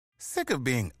Sick of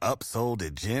being upsold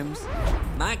at gyms?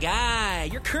 My guy,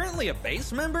 you're currently a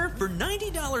base member? For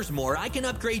 $90 more, I can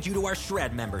upgrade you to our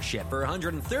Shred membership. For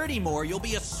 $130 more, you'll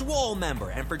be a Swole member.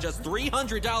 And for just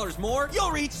 $300 more, you'll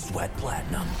reach Sweat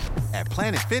Platinum. At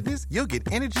Planet Fitness, you'll get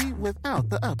energy without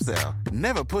the upsell.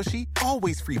 Never pushy,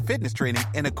 always free fitness training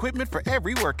and equipment for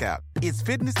every workout. It's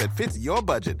fitness that fits your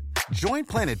budget. Join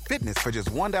Planet Fitness for just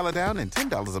 $1 down and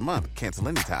 $10 a month. Cancel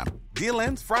anytime. Deal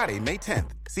ends Friday, May 10th.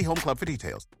 See Home Club for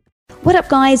details. What up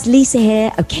guys, Lisa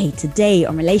here. Okay, today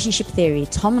on Relationship Theory,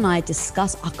 Tom and I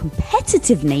discuss our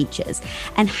competitive natures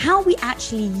and how we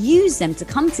actually use them to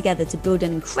come together to build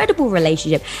an incredible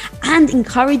relationship and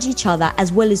encourage each other,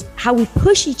 as well as how we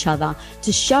push each other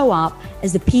to show up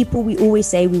as the people we always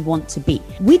say we want to be.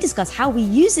 We discuss how we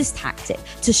use this tactic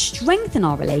to strengthen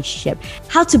our relationship,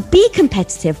 how to be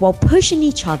competitive while pushing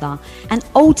each other, and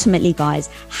ultimately guys,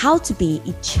 how to be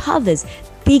each other's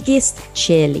biggest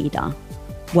cheerleader.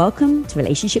 Welcome to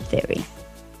Relationship Theory.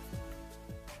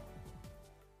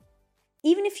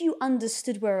 Even if you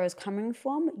understood where I was coming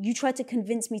from, you tried to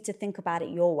convince me to think about it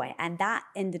your way, and that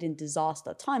ended in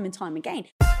disaster time and time again.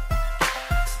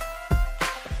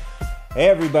 Hey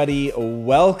everybody,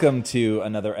 welcome to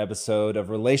another episode of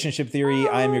Relationship Theory.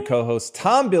 Hi. I'm your co-host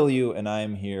Tom Bilyeu, and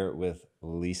I'm here with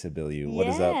Lisa Bilyeu. What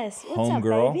is up,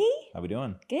 homegirl? Baby? How we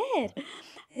doing? Good.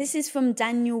 This is from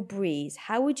Daniel Breeze.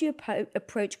 How would you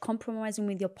approach compromising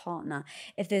with your partner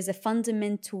if there's a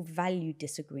fundamental value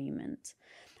disagreement?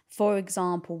 For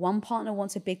example, one partner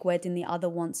wants a big wedding, the other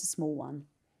wants a small one.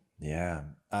 Yeah.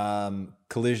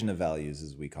 Collision of values,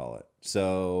 as we call it.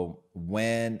 So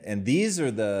these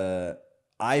are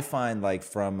I find like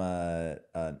from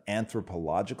an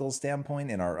anthropological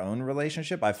standpoint in our own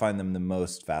relationship, I find them the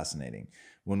most fascinating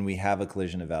when we have a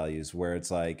collision of values where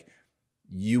it's like,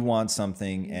 you want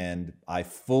something and I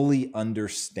fully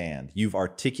understand. You've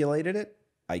articulated it.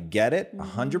 I get it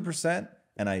 100%.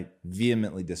 And I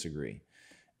vehemently disagree.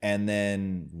 And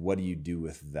then what do you do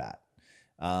with that?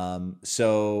 A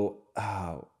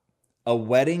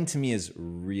wedding to me is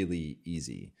really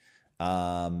easy.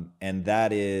 And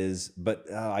that is,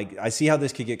 but I see how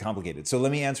this could get complicated. So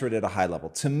let me answer it at a high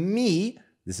level. To me,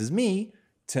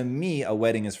 a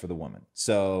wedding is for the woman.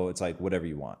 So it's like whatever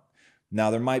you want. Now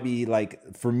there might be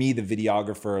like, for me, the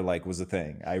videographer like was a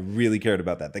thing. I really cared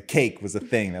about that. The cake was a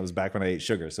thing. That was back when I ate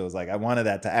sugar. So it was like, I wanted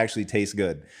that to actually taste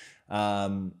good.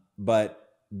 But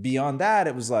beyond that,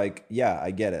 it was like, yeah,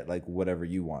 I get it. Like whatever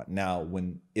you want. Now,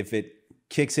 if it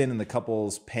kicks in and the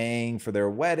couple's paying for their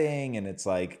wedding and it's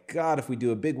like, God, if we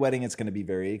do a big wedding, it's going to be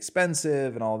very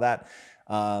expensive and all that.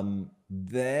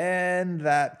 Then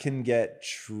that can get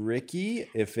tricky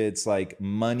if it's like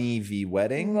money v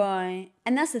wedding. Right.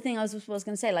 And that's the thing I was going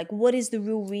to say. Like, what is the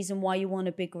real reason why you want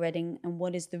a big wedding and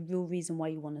what is the real reason why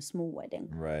you want a small wedding?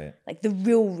 Right. Like the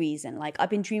real reason. Like I've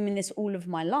been dreaming this all of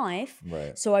my life.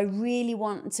 Right. So I really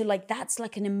want to like, that's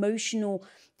like an emotional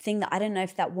thing that I don't know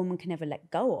if that woman can ever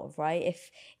let go of, right?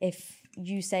 If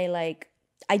you say like,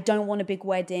 I don't want a big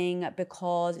wedding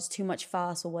because it's too much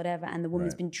fuss or whatever, and the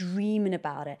woman's been dreaming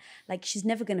about it, like she's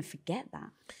never going to forget that.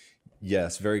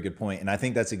 Yes, very good point. And I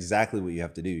think that's exactly what you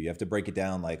have to do. You have to break it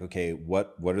down like, okay,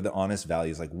 what are the honest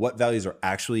values? Like what values are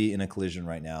actually in a collision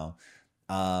right now?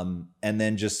 And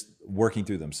then just working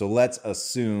through them. So let's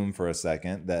assume for a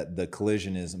second that the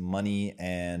collision is money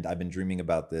and I've been dreaming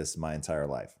about this my entire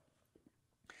life.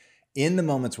 In the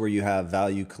moments where you have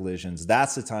value collisions,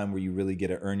 that's the time where you really get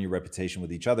to earn your reputation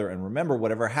with each other. And remember,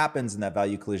 whatever happens in that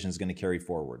value collision is going to carry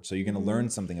forward. So you're going to learn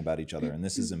something about each other. And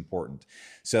this is important.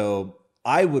 So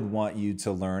I would want you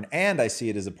to learn, and I see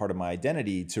it as a part of my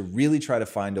identity, to really try to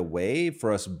find a way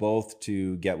for us both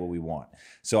to get what we want.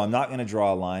 So I'm not going to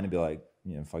draw a line and be like,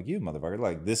 fuck you, motherfucker.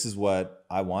 Like, this is what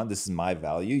I want. This is my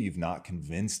value. You've not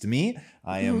convinced me.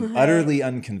 I am utterly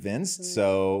unconvinced.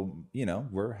 So,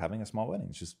 we're having a small wedding.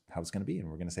 It's just how it's going to be. And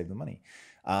we're going to save the money.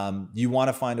 You want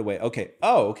to find a way. Okay.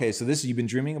 So you've been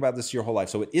dreaming about this your whole life.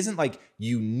 So it isn't like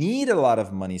you need a lot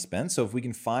of money spent. So if we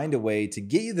can find a way to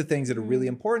get you the things that are really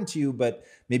important to you, but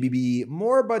maybe be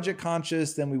more budget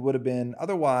conscious than we would have been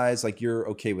otherwise, like you're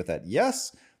okay with that.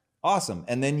 Yes. Awesome.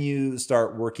 And then you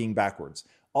start working backwards.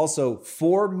 Also,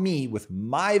 for me, with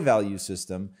my value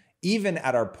system, even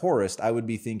at our poorest, I would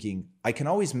be thinking, I can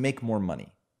always make more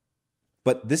money.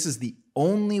 But this is the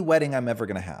only wedding I'm ever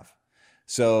going to have.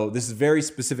 So this is very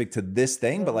specific to this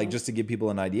thing, but like just to give people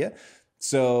an idea.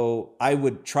 So I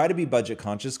would try to be budget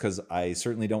conscious because I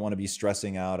certainly don't want to be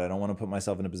stressing out. I don't want to put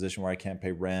myself in a position where I can't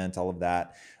pay rent, all of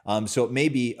that. So it may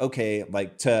be, okay,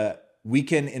 like we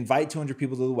can invite 200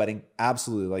 people to the wedding.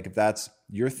 Absolutely. Like if that's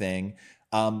your thing.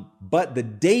 But the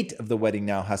date of the wedding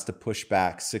now has to push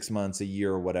back 6 months, a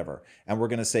year, or whatever. And we're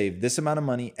going to save this amount of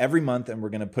money every month and we're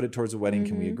going to put it towards the wedding.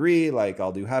 Can we agree? Like,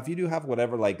 I'll do half, you do half,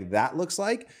 whatever like that looks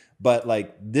like. But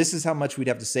like, this is how much we'd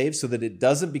have to save so that it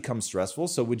doesn't become stressful.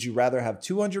 So would you rather have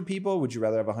 200 people? Would you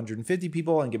rather have 150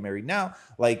 people and get married now?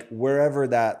 Like, wherever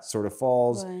that sort of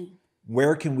falls. Right.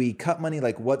 Where can we cut money?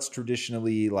 Like, what's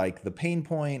traditionally like the pain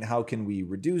point? How can we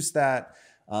reduce that?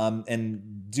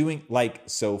 And doing like,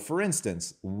 so for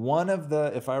instance, one of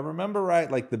the, if I remember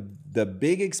right, like the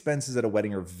big expenses at a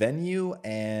wedding are venue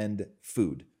and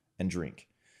food and drink.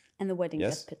 And the wedding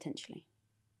dress potentially.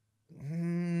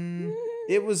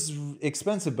 It was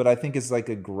expensive, but I think it's like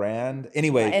 $1,000.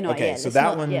 Anyway, okay, so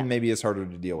that one maybe is harder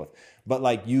to deal with. But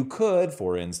like you could,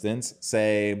 for instance,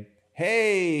 say,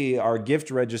 hey, our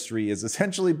gift registry is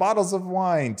essentially bottles of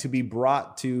wine to be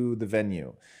brought to the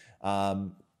venue.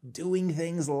 Doing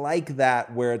things like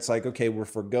that where it's like, okay, we're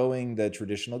forgoing the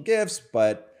traditional gifts,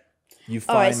 but you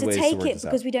find ways to work this out. All right, so take it,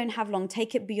 because we don't have long,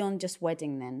 take it beyond just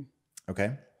wedding then.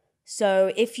 Okay.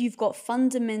 So if you've got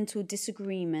fundamental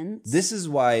disagreements. This is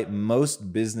why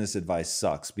most business advice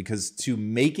sucks, because to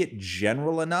make it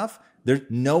general enough,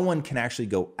 no one can actually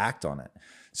go act on it.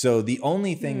 So the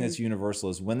only thing that's universal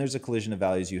is when there's a collision of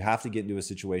values, you have to get into a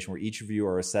situation where each of you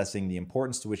are assessing the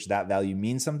importance to which that value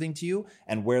means something to you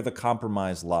and where the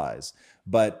compromise lies.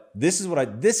 But this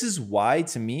is why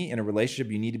to me in a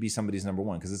relationship, you need to be somebody's number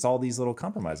one, because it's all these little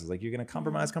compromises. Like you're going to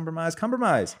compromise.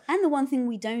 And the one thing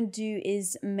we don't do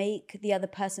is make the other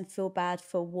person feel bad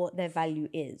for what their value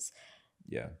is.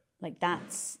 Yeah. Like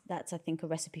that's I think a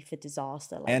recipe for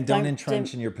disaster. Like, and don't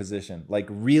entrench in your position. Like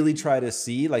really try to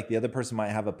see, like the other person might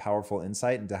have a powerful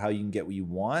insight into how you can get what you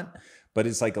want, but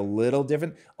it's like a little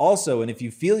different. Also, and if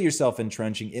you feel yourself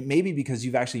entrenching, it may be because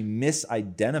you've actually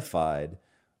misidentified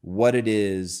what it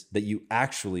is that you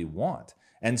actually want.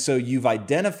 And so you've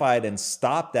identified and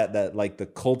stopped at that like the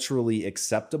culturally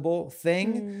acceptable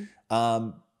thing.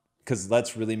 Because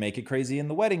let's really make it crazy in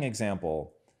the wedding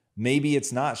example. Maybe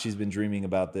it's not, she's been dreaming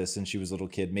about this since she was a little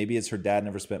kid. Maybe it's her dad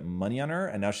never spent money on her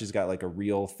and now she's got like a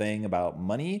real thing about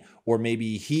money. Or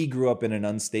maybe he grew up in an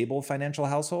unstable financial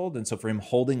household. And so for him,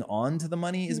 holding on to the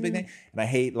money is a big thing. And I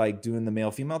hate like doing the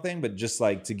male-female thing, but just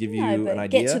like to give you an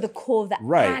idea. Get to the core of the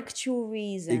actual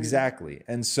reason. Exactly.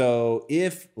 And so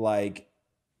if like,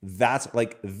 that's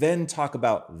like, then talk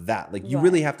about that. Like you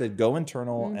really have to go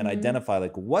internal and identify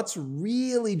like what's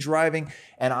really driving.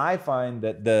 And I find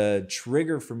that the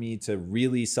trigger for me to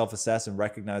really self-assess and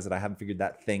recognize that I haven't figured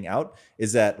that thing out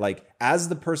is that like, as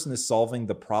the person is solving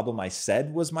the problem I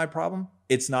said was my problem,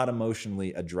 it's not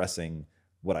emotionally addressing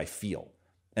what I feel.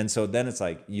 And so then it's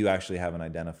like, you actually haven't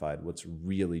identified what's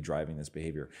really driving this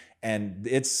behavior. And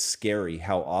it's scary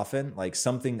how often like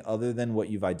something other than what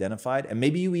you've identified, and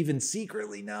maybe you even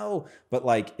secretly know, but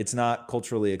like it's not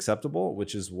culturally acceptable,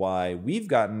 which is why we've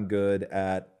gotten good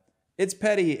at it's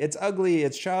petty, it's ugly,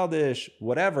 it's childish,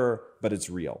 whatever, but it's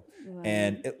real. Right.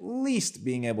 And at least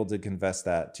being able to confess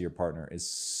that to your partner is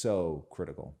so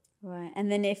critical. Right.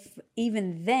 And then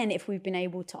if we've been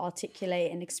able to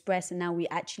articulate and express, and now we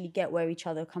actually get where each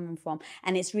other are coming from,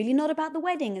 and it's really not about the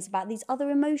wedding, it's about these other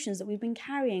emotions that we've been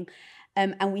carrying,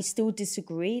 and we still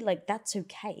disagree, like that's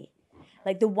okay.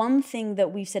 Like the one thing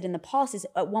that we've said in the past is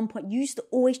at one point you used to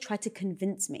always try to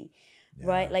convince me. Yeah.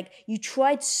 Right? Like you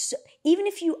tried, even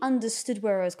if you understood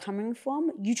where I was coming from,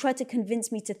 you tried to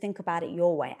convince me to think about it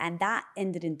your way. And that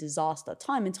ended in disaster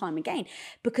time and time again,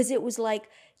 because it was like,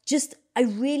 I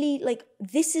really like,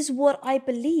 this is what I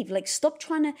believe. Like, stop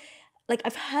trying to, like,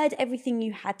 I've heard everything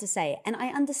you had to say and I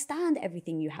understand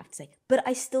everything you have to say, but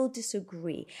I still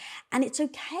disagree. And it's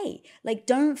okay. Like,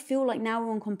 don't feel like now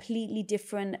we're on completely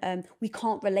different, we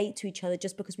can't relate to each other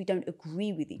just because we don't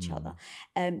agree with each other.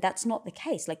 That's not the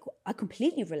case. Like, I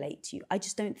completely relate to you. I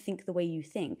just don't think the way you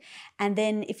think. And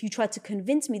then if you try to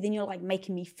convince me, then you're like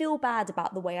making me feel bad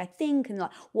about the way I think. And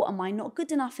like, what, am I not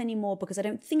good enough anymore because I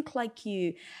don't think like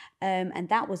you? And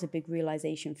that was a big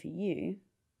realization for you.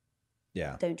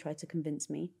 Yeah. Don't try to convince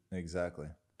me. Exactly.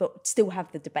 But still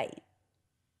have the debate.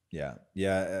 Yeah.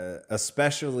 Yeah.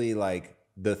 Especially like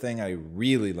the thing I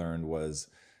really learned was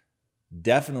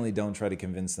definitely don't try to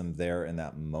convince them there in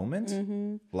that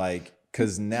moment. Like,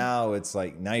 cause now it's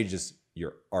like, now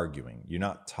you're arguing. You're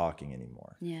not talking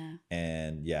anymore. Yeah.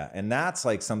 And that's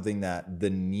like something that the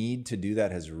need to do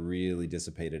that has really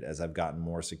dissipated as I've gotten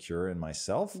more secure in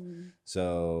myself.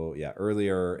 So yeah,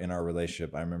 earlier in our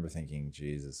relationship, I remember thinking,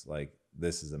 Jesus, like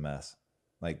this is a mess.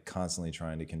 Like constantly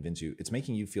trying to convince you. It's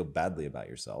making you feel badly about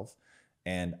yourself.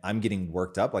 And I'm getting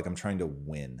worked up. Like I'm trying to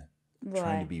win,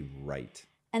 trying to be right.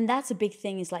 And that's a big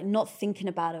thing, is like not thinking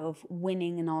about it of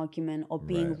winning an argument or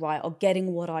being right or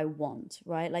getting what I want,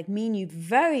 right? Like me and you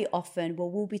very often,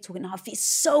 we'll be talking, I feel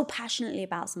so passionately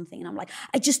about something. And I'm like,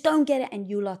 I just don't get it. And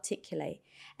you'll articulate.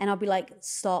 And I'll be like,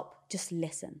 stop, just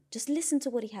listen. Just listen to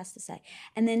what he has to say.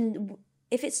 And then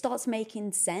if it starts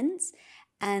making sense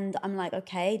and I'm like,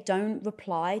 okay, don't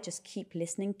reply, just keep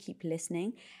listening.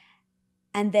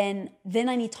 And then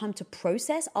I need time to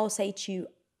process. I'll say to you,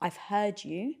 I've heard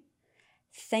you.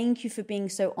 Thank you for being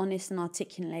so honest and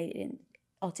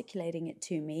articulating it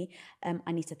to me.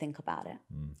 I need to think about it.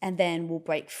 And then we'll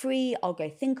break free. I'll go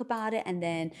think about it. And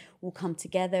then we'll come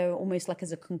together almost like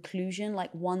as a conclusion.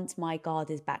 Like once my guard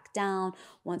is back down,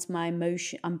 once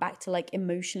I'm back to like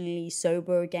emotionally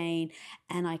sober again,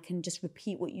 and I can just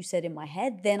repeat what you said in my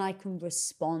head, then I can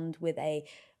respond with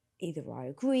either I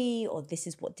agree or this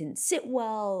is what didn't sit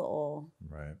well or.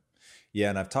 Right.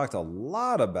 Yeah. And I've talked a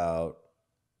lot about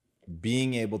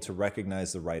being able to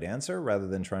recognize the right answer rather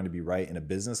than trying to be right in a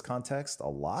business context a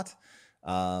lot.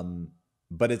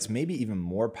 But it's maybe even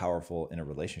more powerful in a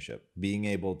relationship, being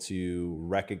able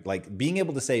to being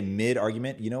able to say mid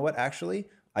argument, you know what, actually,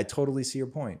 I totally see your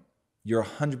point. You're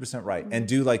 100% right. And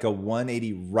do like a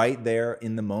 180 right there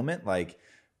in the moment. Like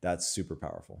that's super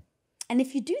powerful. And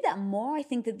if you do that more, I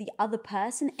think that the other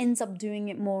person ends up doing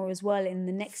it more as well in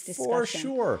the next discussion. For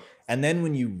sure. And then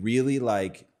when you really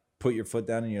like put your foot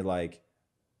down and you're like,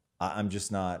 I'm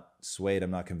just not swayed,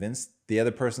 I'm not convinced. The other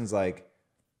person's like,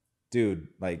 dude,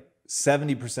 like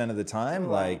 70% of the time,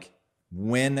 like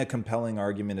when a compelling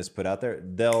argument is put out there,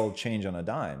 they'll change on a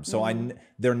dime. So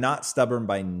they're not stubborn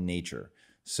by nature.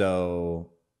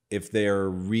 So if they're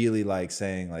really like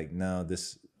saying like, no,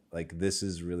 this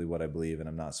is really what I believe and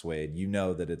I'm not swayed, you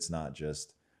know that it's not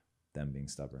just them being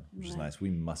stubborn, which is nice.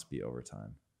 We must be over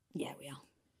time. Yeah, we are.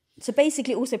 So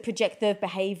basically also project the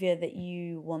behavior that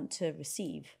you want to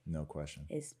receive. No question.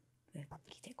 Is the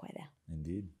key takeaway there.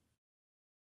 Indeed.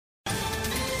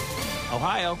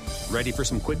 Ohio, ready for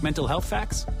some quick mental health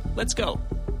facts? Let's go.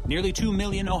 Nearly 2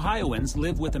 million Ohioans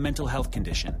live with a mental health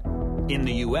condition. In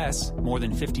the U.S., more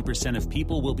than 50% of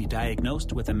people will be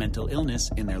diagnosed with a mental illness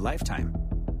in their lifetime.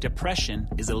 Depression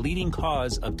is a leading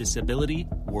cause of disability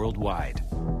worldwide.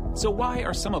 So why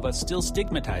are some of us still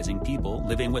stigmatizing people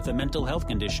living with a mental health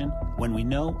condition when we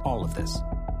know all of this?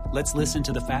 Let's listen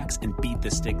to the facts and beat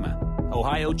the stigma.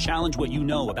 Ohio, challenge what you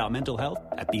know about mental health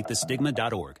at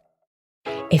beatthestigma.org.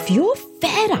 If you're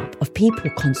fed up of people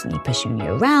constantly pushing you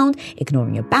around,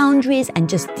 ignoring your boundaries, and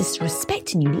just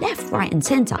disrespecting you left, right, and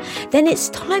center, then it's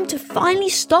time to finally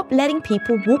stop letting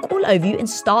people walk all over you and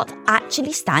start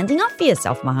actually standing up for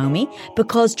yourself, my homie.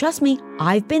 Because trust me,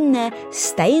 I've been there,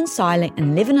 staying silent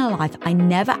and living a life I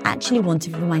never actually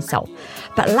wanted for myself,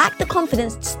 but lacked the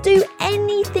confidence to do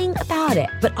anything about it.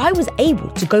 But I was able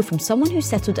to go from someone who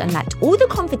settled and lacked all the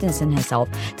confidence in herself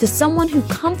to someone who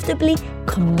comfortably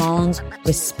commands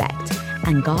respect.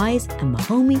 And guys and my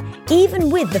homie, even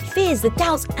with the fears, the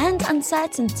doubts and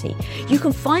uncertainty, you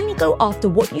can finally go after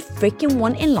what you freaking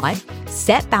want in life,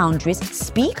 set boundaries,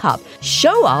 speak up,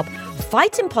 show up,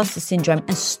 fight imposter syndrome,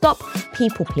 and stop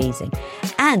people pleasing.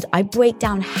 And I break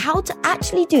down how to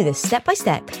actually do this step by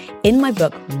step in my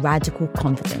book, Radical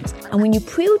Confidence. And when you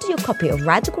pre-order your copy of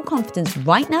Radical Confidence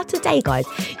right now today, guys,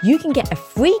 you can get a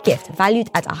free gift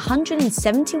valued at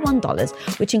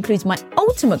 $171, which includes my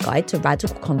ultimate guide to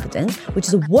Radical Confidence, which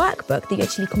is a workbook that you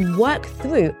actually can work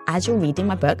through as you're reading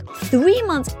my book, 3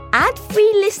 months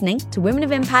ad-free listening to Women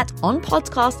of Impact on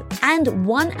podcast, and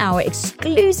 1 hour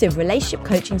exclusive relationship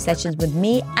coaching sessions with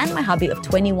me and my hubby of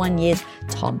 21 years,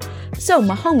 Tom. So,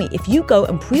 my homie, if you go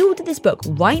and pre-order this book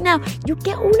right now, you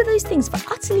get all of those things for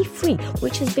utterly free,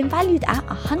 which has been valued at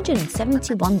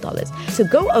 $171. So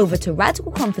go over to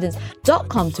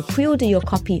radicalconfidence.com to pre-order your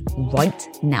copy right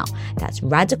now. That's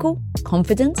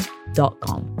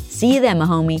radicalconfidence.com. See you there, my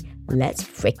homie. Let's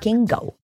freaking go.